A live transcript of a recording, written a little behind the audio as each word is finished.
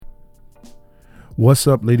What's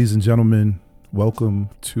up, ladies and gentlemen? Welcome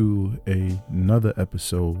to another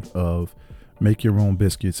episode of Make Your Own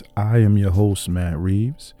Biscuits. I am your host, Matt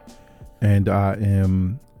Reeves, and I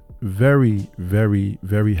am very, very,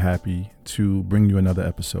 very happy to bring you another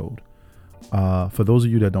episode. For those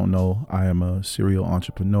of you that don't know, I am a serial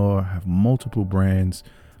entrepreneur. I have multiple brands.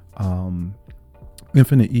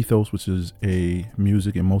 Infinite Ethos, which is a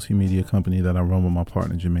music and multimedia company that I run with my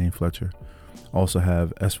partner, Jermaine Fletcher. Also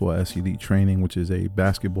have S4S Elite Training, which is a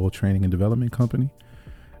basketball training and development company.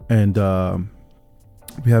 And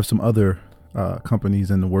we have some other companies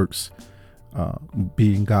in the works,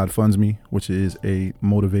 being God Funds Me, which is a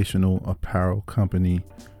motivational apparel company,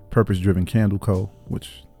 Purpose Driven Candle Co.,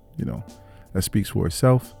 which, that speaks for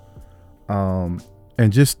itself. And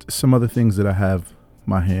just some other things that I have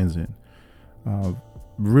my hands in.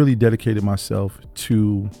 Really dedicated myself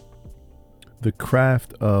to the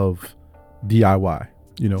craft of DIY,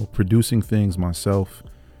 producing things myself.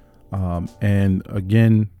 And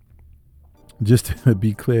again, just to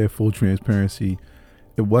be clear, full transparency,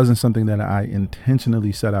 it wasn't something that I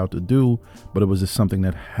intentionally set out to do, but it was just something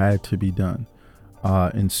that had to be done.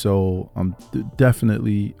 And so I'm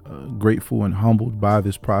definitely grateful and humbled by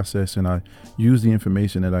this process. And I use the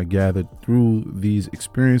information that I gathered through these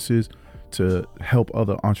experiences to help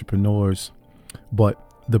other entrepreneurs. But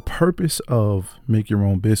the purpose of Make Your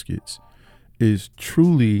Own Biscuits is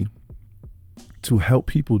truly to help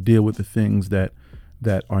people deal with the things that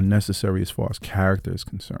are necessary as far as character is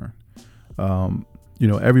concerned.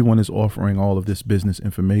 Everyone is offering all of this business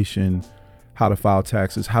information, how to file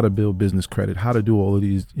taxes, how to build business credit, how to do all of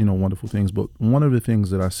these, wonderful things. But one of the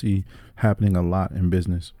things that I see happening a lot in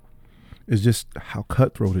business is just how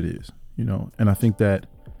cutthroat it is, and I think that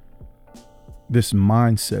this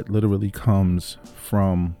mindset literally comes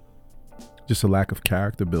from just a lack of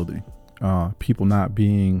character building. People not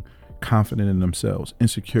being confident in themselves,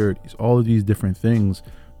 insecurities, all of these different things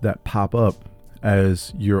that pop up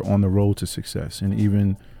as you're on the road to success and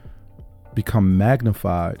even become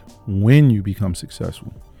magnified when you become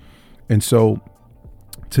successful. And so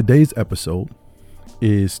today's episode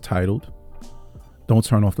is titled, Don't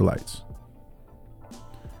Turn Off the Lights.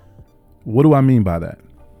 What do I mean by that?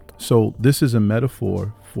 So this is a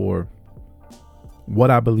metaphor for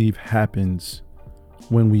what I believe happens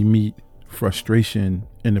when we meet frustration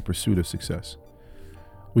in the pursuit of success.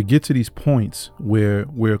 We get to these points where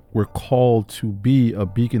we're called to be a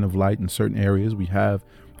beacon of light in certain areas. We have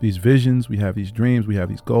these visions, we have these dreams, we have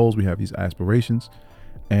these goals, we have these aspirations,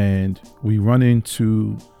 and we run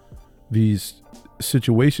into these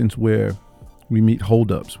situations where we meet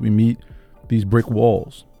holdups, we meet these brick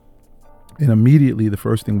walls. And immediately the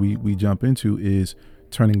first thing we jump into is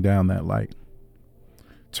turning down that light,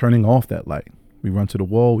 turning off that light. We run to the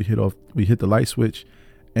wall, we hit the light switch,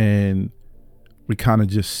 and we kind of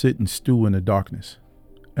just sit and stew in the darkness.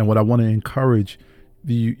 And what I want to encourage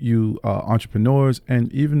you entrepreneurs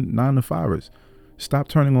and even 9-to-5ers, stop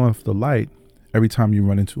turning off the light every time you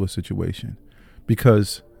run into a situation,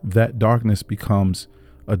 because that darkness becomes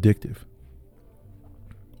addictive.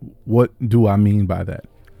 What do I mean by that?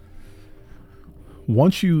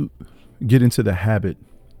 Once you get into the habit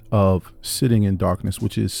of sitting in darkness,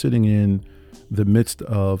 which is sitting in the midst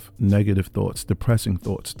of negative thoughts, depressing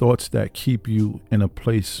thoughts, thoughts that keep you in a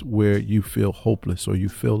place where you feel hopeless or you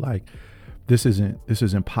feel like this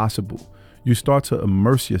isn't possible, you start to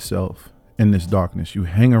immerse yourself in this darkness. You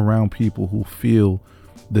hang around people who feel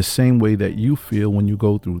the same way that you feel when you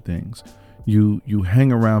go through things. You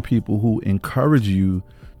hang around people who encourage you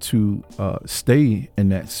to stay in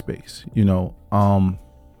that space,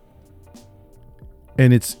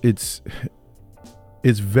 and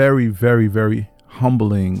it's very, very, very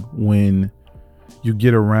humbling when you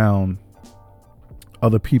get around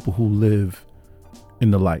other people who live in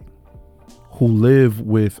the light, who live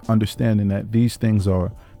with understanding that these things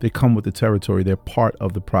they come with the territory. They're part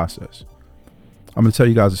of the process. I'm going to tell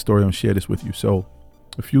you guys a story. I'm going to share this with you. So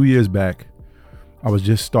a few years back, I was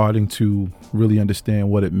just starting to really understand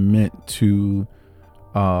what it meant to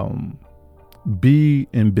be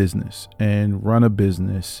in business and run a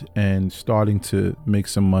business and starting to make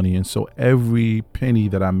some money. And so every penny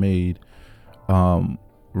that I made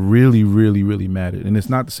really, really, really mattered. And it's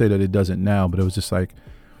not to say that it doesn't now, but it was just like,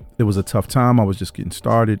 it was a tough time. I was just getting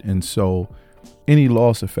started. And so any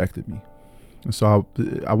loss affected me. And so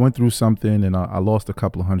I went through something and I lost a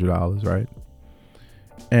couple of $100, right?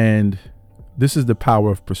 And this is the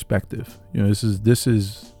power of perspective. This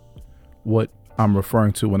is what I'm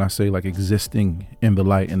referring to when I say like existing in the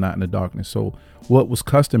light and not in the darkness. So what was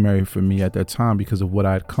customary for me at that time, because of what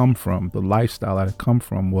I had come from, the lifestyle I had come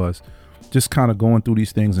from, was just kind of going through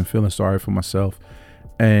these things and feeling sorry for myself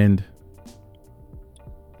and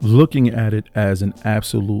looking at it as an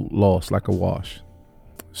absolute loss, like a wash.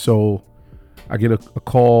 So I get a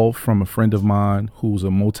call from a friend of mine who's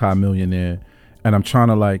a multi-millionaire, and I'm trying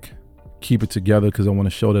to like keep it together because I want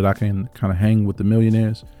to show that I can kind of hang with the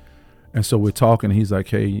millionaires. And so we're talking. He's like,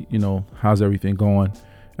 hey, how's everything going?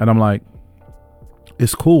 And I'm like,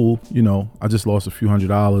 it's cool. I just lost a few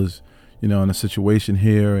 $100, in a situation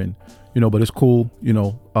here, and but it's cool.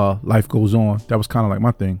 Life goes on. That was kind of like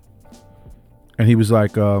my thing. And he was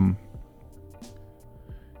like,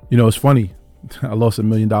 it's funny. I lost $1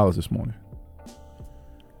 million this morning.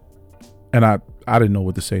 And I didn't know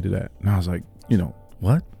what to say to that. And I was like,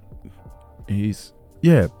 what? And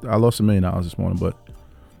I lost $1 million this morning, but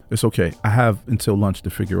it's okay. I have until lunch to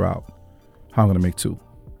figure out how I'm going to make $2.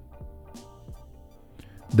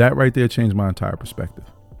 That right there changed my entire perspective.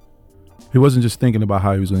 He wasn't just thinking about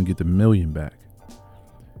how he was going to get the $1 million back.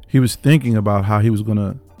 He was thinking about how he was going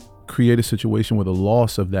to create a situation where the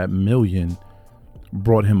loss of that $1 million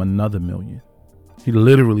brought him another $1 million. He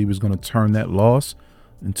literally was going to turn that loss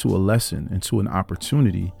into a lesson, into an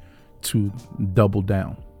opportunity to double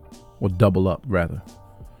down, or double up rather.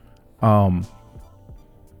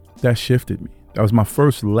 That shifted me. That was my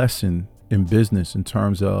first lesson in business in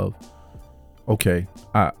terms of, okay,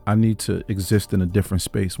 I need to exist in a different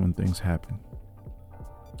space when things happen.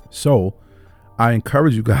 So I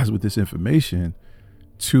encourage you guys with this information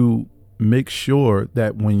to make sure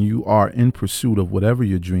that when you are in pursuit of whatever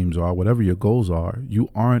your dreams are, whatever your goals are, you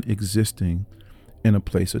aren't existing in a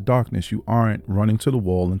place of darkness. You aren't running to the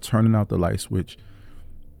wall and turning out the light switch,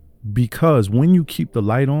 because when you keep the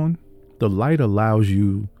light on, the light allows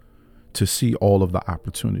you to see all of the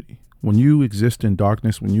opportunity. When you exist in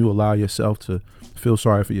darkness, when you allow yourself to feel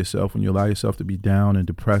sorry for yourself, when you allow yourself to be down and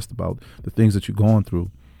depressed about the things that you're going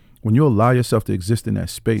through, when you allow yourself to exist in that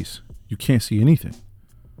space, you can't see anything.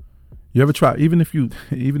 You ever try, even if you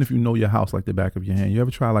know your house like the back of your hand, you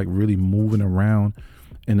ever try like really moving around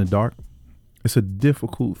in the dark? It's a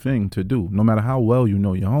difficult thing to do. No matter how well you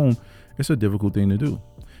know your home, it's a difficult thing to do.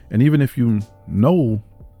 And even if you know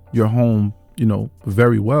your home,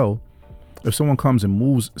 very well, if someone comes and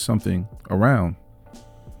moves something around,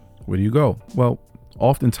 where do you go? Well,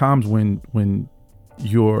 oftentimes when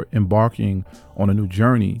you're embarking on a new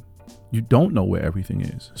journey, you don't know where everything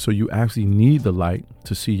is. So you actually need the light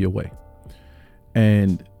to see your way.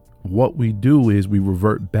 And what we do is we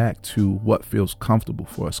revert back to what feels comfortable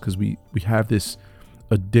for us, because we have this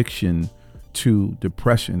addiction to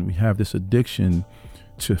depression. We have this addiction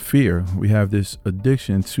to fear. We have this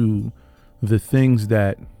addiction to the things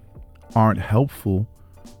that aren't helpful,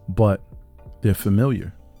 but they're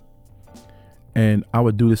familiar. And I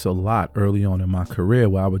would do this a lot early on in my career,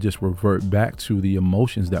 where I would just revert back to the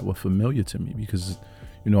emotions that were familiar to me, because,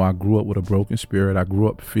 I grew up with a broken spirit. I grew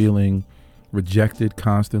up feeling rejected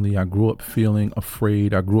constantly. I grew up feeling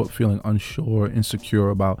afraid. I grew up feeling unsure, insecure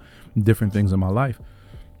about different things in my life.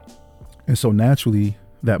 And so naturally,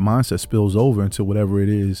 that mindset spills over into whatever it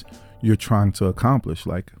is you're trying to accomplish.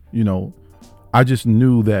 Like, I just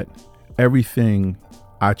knew that everything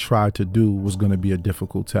I tried to do was going to be a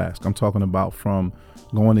difficult task. I'm talking about from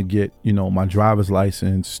going to get, my driver's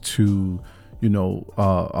license to,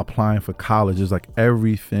 applying for college. It's like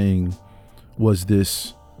everything was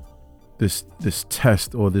this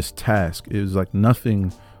test or this task. It was like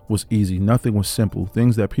nothing was easy. Nothing was simple.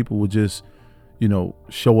 Things that people would just,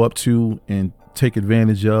 show up to and take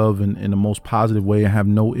advantage of in the most positive way and have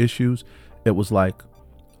no issues. It was like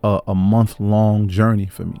a month-long journey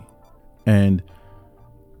for me. And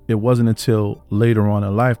it wasn't until later on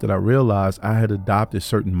in life that I realized I had adopted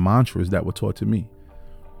certain mantras that were taught to me.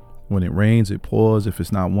 When it rains, it pours. If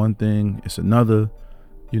it's not one thing, it's another.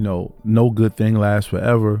 No good thing lasts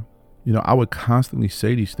forever. I would constantly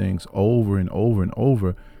say these things over and over and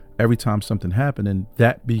over every time something happened. And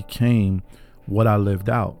that became what I lived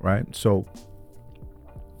out, right? So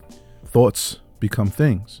thoughts become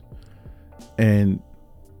things. And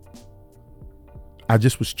I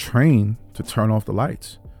just was trained to turn off the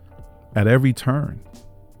lights at every turn.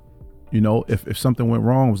 If something went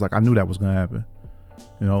wrong, it was like I knew that was going to happen.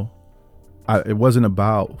 It wasn't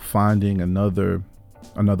about finding another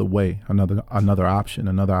way, another option,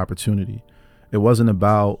 another opportunity. It wasn't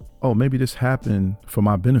about, oh, maybe this happened for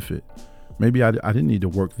my benefit. Maybe I didn't need to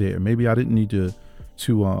work there. Maybe I didn't need to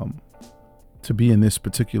be in this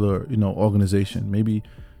particular, organization. Maybe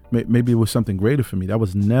it was something greater for me.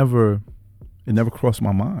 It never crossed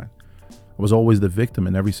my mind. I was always the victim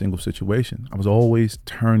in every single situation. I was always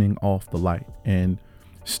turning off the light. And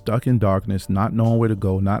stuck in darkness, not knowing where to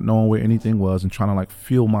go, not knowing where anything was, and trying to like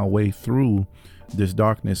feel my way through this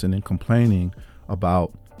darkness, and then complaining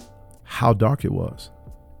about how dark it was,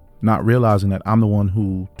 not realizing that I'm the one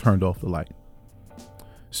who turned off the light.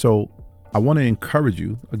 So I want to encourage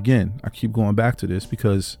you again. I keep going back to this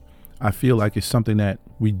because I feel like it's something that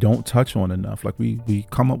we don't touch on enough. Like we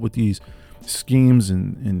come up with these schemes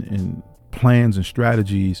and plans and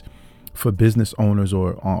strategies for business owners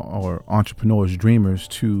or entrepreneurs, dreamers,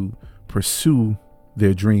 to pursue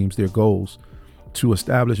their dreams, their goals, to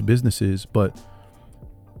establish businesses. But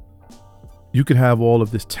you could have all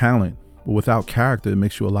of this talent, but without character, it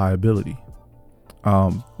makes you a liability.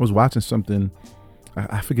 I was watching something,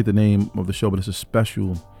 I forget the name of the show, but it's a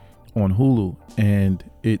special on Hulu, and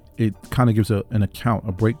it kind of gives an account,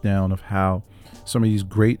 a breakdown of how some of these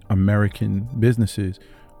great American businesses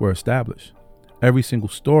were established. Every single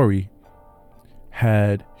story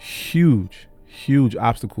had huge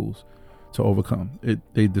obstacles to overcome.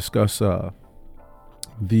 They discuss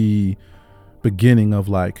the beginning of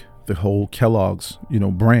like the whole Kellogg's,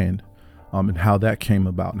 brand, and how that came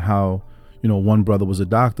about, and how, one brother was a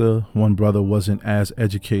doctor, one brother wasn't as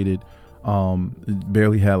educated,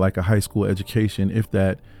 barely had like a high school education, if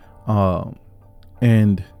that,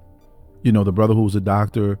 and the brother who was a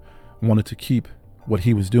doctor wanted to keep what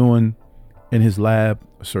he was doing in his lab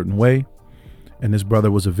a certain way. And this brother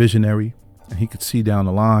was a visionary, and he could see down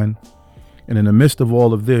the line. And in the midst of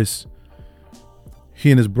all of this, he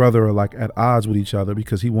and his brother are like at odds with each other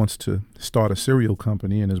because he wants to start a cereal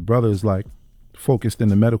company, and his brother is like focused in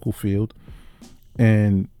the medical field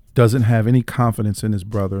and doesn't have any confidence in his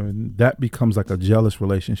brother. And that becomes like a jealous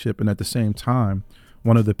relationship. And at the same time,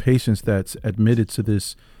 one of the patients that's admitted to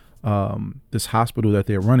this hospital that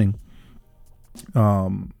they're running,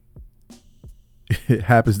 it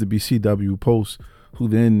happens to be C.W. Post, who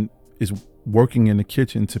then is working in the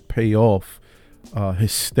kitchen to pay off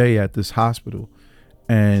his stay at this hospital,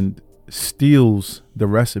 and steals the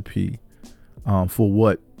recipe for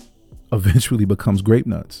what eventually becomes grape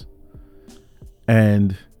nuts.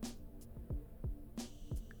 And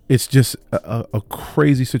it's just a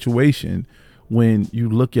crazy situation when you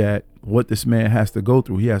look at what this man has to go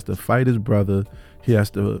through. He has to fight his brother. He has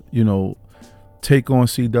to, take on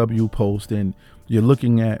C.W. Post, and you're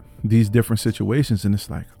looking at these different situations, and it's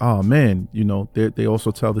like, oh man, they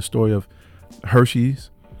also tell the story of Hershey's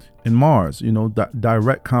and Mars,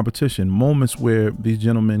 direct competition, moments where these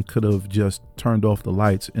gentlemen could have just turned off the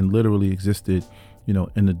lights and literally existed,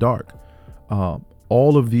 in the dark.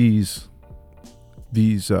 All of these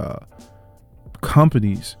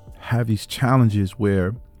companies have these challenges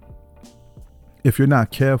where if you're not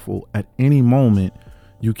careful, at any moment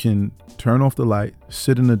you can turn off the light,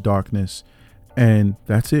 sit in the darkness, and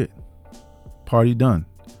that's it. Party done.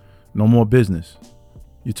 No more business.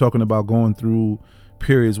 You're talking about going through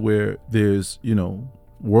periods where there's,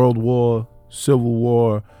 World War, Civil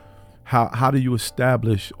War. How do you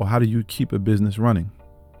establish, or how do you keep a business running?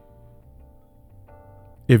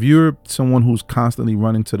 If you're someone who's constantly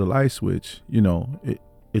running to the light switch,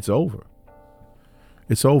 it's over.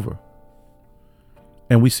 It's over.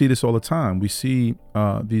 And we see this all the time. We see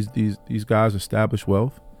these guys establish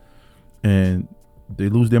wealth, and they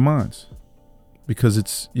lose their minds because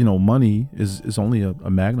it's, money is only a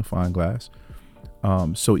magnifying glass.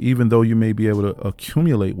 So even though you may be able to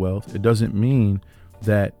accumulate wealth, it doesn't mean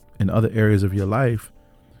that in other areas of your life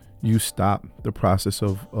you stop the process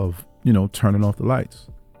of turning off the lights.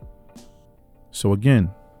 So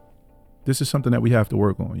again, this is something that we have to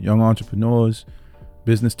work on. Young entrepreneurs,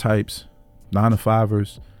 business types,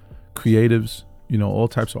 9-to-5ers, creatives, all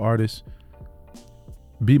types of artists.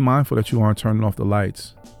 Be mindful that you aren't turning off the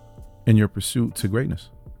lights in your pursuit to greatness,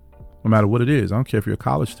 no matter what it is. I don't care if you're a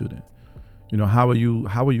college student. How are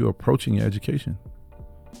you approaching your education?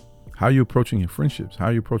 How are you approaching your friendships? How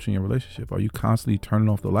are you approaching your relationship? Are you constantly turning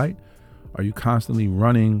off the light? Are you constantly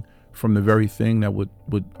running from the very thing that would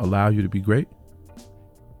allow you to be great?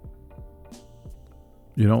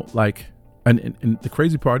 And the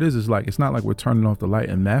crazy part is like, it's not like we're turning off the light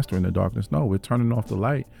and mastering the darkness. No, we're turning off the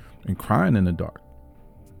light and crying in the dark.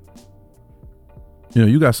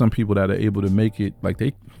 You got some people that are able to make it like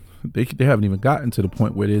they haven't even gotten to the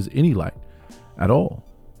point where there's any light at all.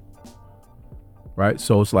 Right?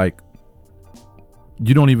 So it's like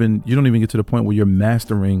you don't even get to the point where you're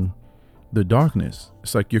mastering the darkness.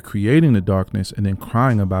 It's like you're creating the darkness and then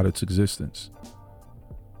crying about its existence.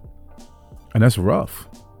 And that's rough.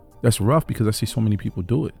 That's rough because I see so many people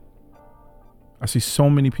do it.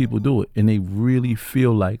 And they really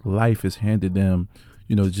feel like life has handed them,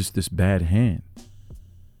 just this bad hand.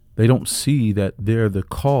 They don't see that they're the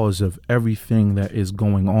cause of everything that is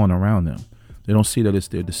going on around them. They don't see that it's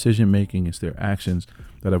their decision making, it's their actions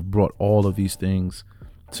that have brought all of these things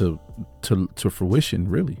to fruition,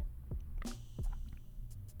 really.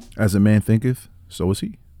 As a man thinketh, so is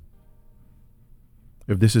he.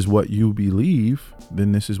 If this is what you believe,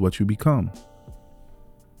 then this is what you become.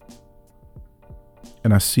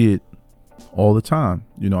 And I see it all the time.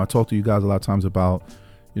 I talk to you guys a lot of times about,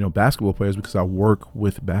 basketball players, because I work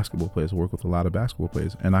with basketball players, I work with a lot of basketball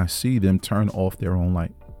players, and I see them turn off their own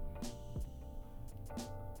light.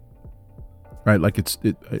 Right? Like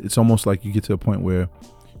it's almost like you get to a point where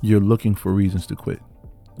you're looking for reasons to quit.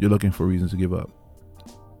 You're looking for reasons to give up.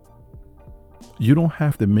 You don't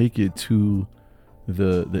have to make it to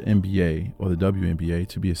the NBA or the WNBA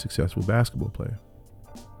to be a successful basketball player.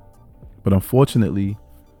 But unfortunately,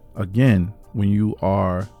 again, when you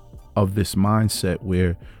are of this mindset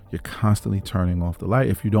where you're constantly turning off the light,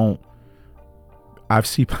 if you don't, I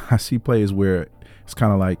see players where it's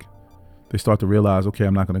kind of like they start to realize, okay,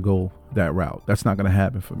 I'm not going to go that route. That's not going to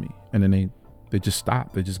happen for me. And then they just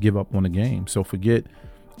stop. They just give up on the game. So forget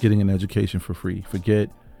getting an education for free. Forget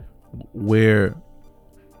where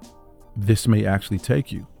this may actually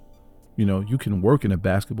take you. You can work in a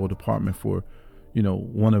basketball department for,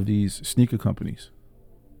 one of these sneaker companies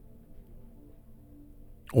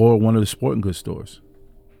or one of the sporting goods stores.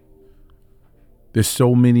 There's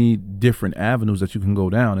so many different avenues that you can go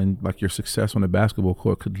down, and like your success on the basketball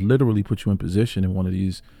court could literally put you in position in one of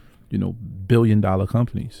these, billion-dollar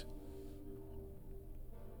companies.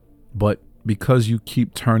 But because you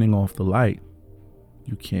keep turning off the light,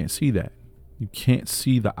 you can't see that. You can't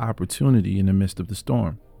see the opportunity in the midst of the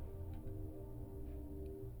storm.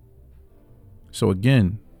 So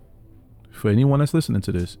again, for anyone that's listening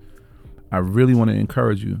to this, I really want to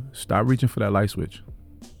encourage you, stop reaching for that light switch.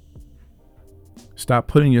 Stop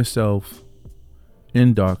putting yourself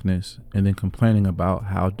in darkness and then complaining about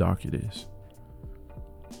how dark it is.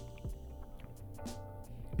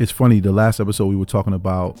 It's funny, the last episode we were talking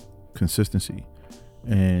about consistency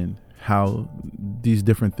and how these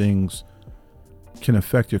different things can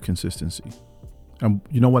affect your consistency. And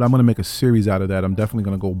you know what? I'm going to make a series out of that. I'm definitely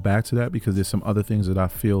going to go back to that because there's some other things that I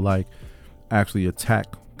feel like actually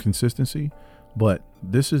attack consistency. But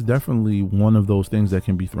this is definitely one of those things that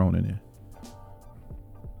can be thrown in there.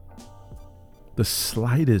 The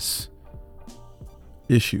slightest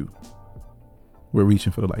issue, we're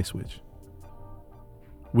reaching for the light switch.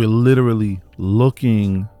 We're literally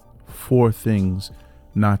looking for things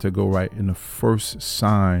not to go right. In the first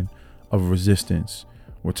sign of resistance,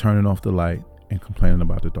 we're turning off the light and complaining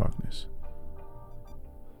about the darkness.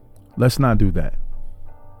 Let's not do that.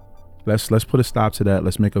 Let's put a stop to that.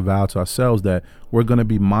 Let's make a vow to ourselves that we're going to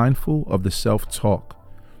be mindful of the self-talk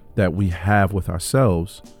that we have with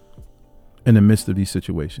ourselves in the midst of these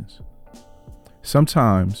situations.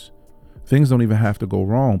 Sometimes things don't even have to go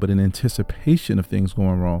wrong, but in anticipation of things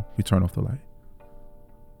going wrong, we turn off the light.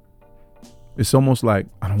 It's almost like,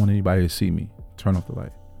 I don't want anybody to see me. Turn off the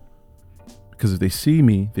light. Because if they see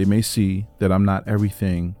me, they may see that I'm not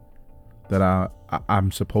everything that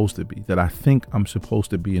I'm supposed to be, that I think I'm supposed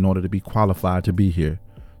to be in order to be qualified to be here.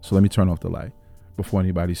 So let me turn off the light before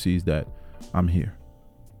anybody sees that I'm here.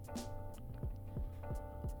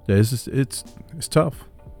 Yeah, it's tough.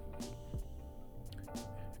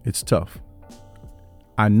 It's tough.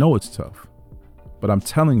 I know it's tough, but I'm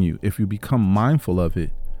telling you, if you become mindful of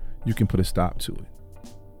it, you can put a stop to it.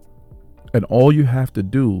 And all you have to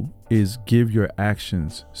do is give your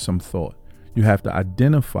actions some thought. You have to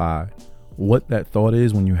identify what that thought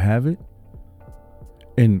is when you have it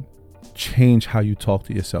and change how you talk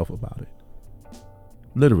to yourself about it.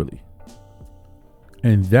 Literally.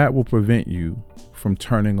 And that will prevent you from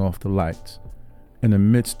turning off the lights in the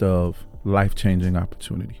midst of life-changing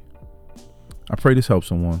opportunity. I pray this helps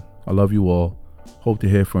someone. I love you all. Hope to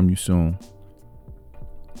hear from you soon.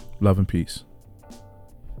 Love and peace.